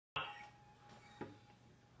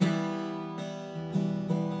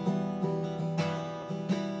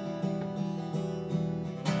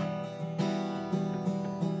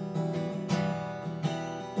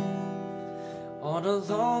On a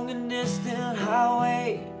long and distant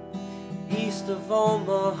highway east of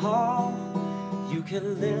Omaha, you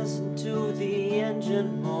can listen to the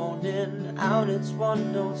engine moaning out its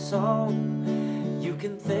one-note song. You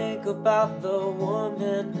can think about the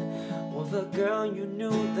woman or the girl you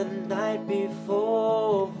knew the night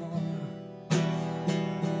before.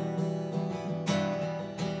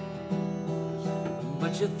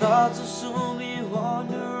 But your thoughts will soon be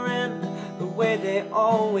wandering the way they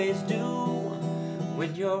always do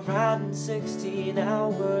when you're riding 16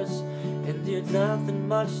 hours and there's nothing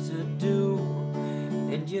much to do,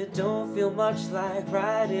 and you don't feel much like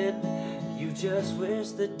riding. You just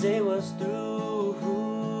wish the day was through.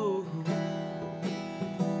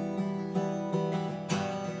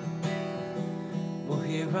 Well,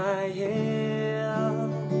 here I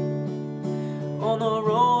am on the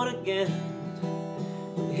road again.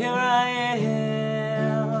 Here I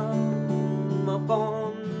am up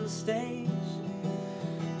on stage.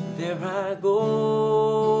 There I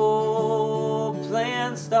go,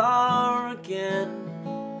 playing star again.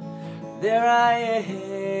 There I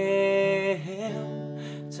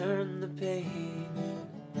am, turn the page.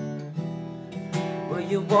 Well,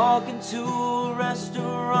 you walk into a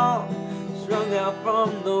restaurant, strung out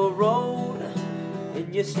from the road,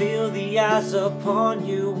 and you feel the eyes upon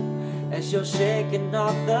you as you're shaking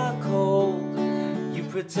off the cold. You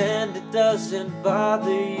pretend it doesn't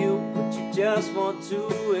bother you, but you just want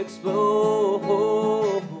to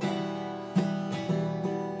explode.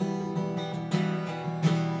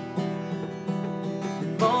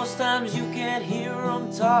 And most times you can't hear them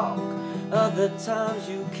talk, other times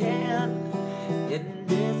you can. And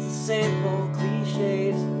it's the same old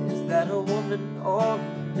cliches, is that a woman or a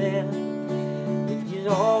man? If you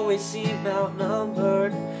always seem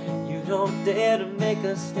outnumbered, you don't dare to make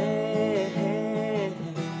a stand.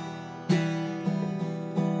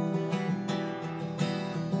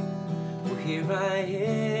 Well, here I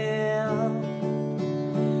am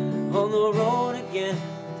on the road again.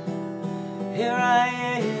 Here I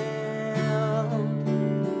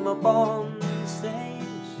am up on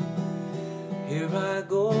stage. Here I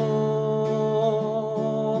go,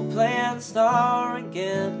 playing star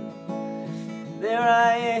again. There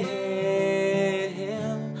I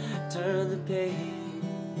am, turn the page.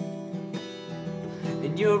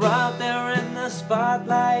 And you're out there in the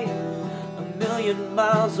spotlight, a million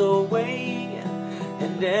miles away,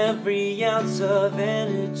 and every ounce of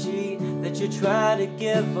energy that you try to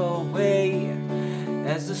give away,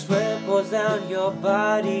 as the sweat pours down your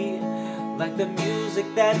body like the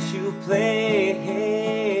music that you play.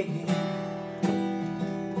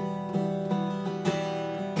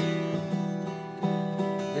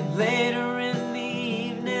 Later in the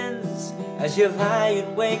evenings, as you're lying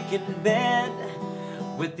awake in bed,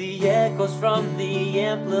 with the echoes from the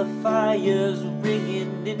amplifiers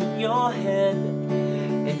ringing in your head,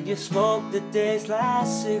 and you smoke the day's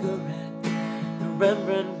last cigarette,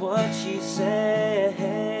 remembering what she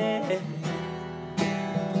said.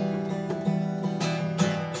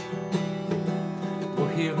 Well,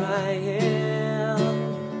 here I am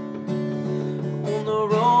on the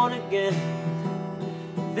road again.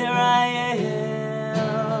 There I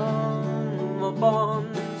am up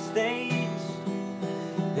on stage.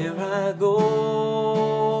 There I go,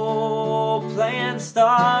 playing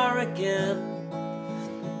star again.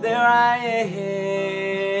 There I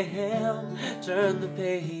am, turn the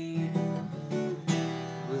page.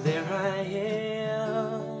 Well, there I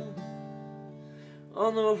am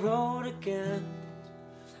on the road again.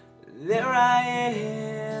 There I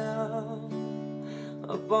am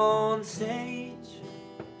up on stage.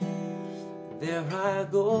 There I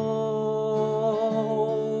go,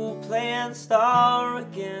 playing star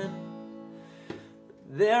again.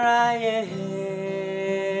 There I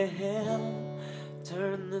am,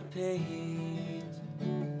 turn the page.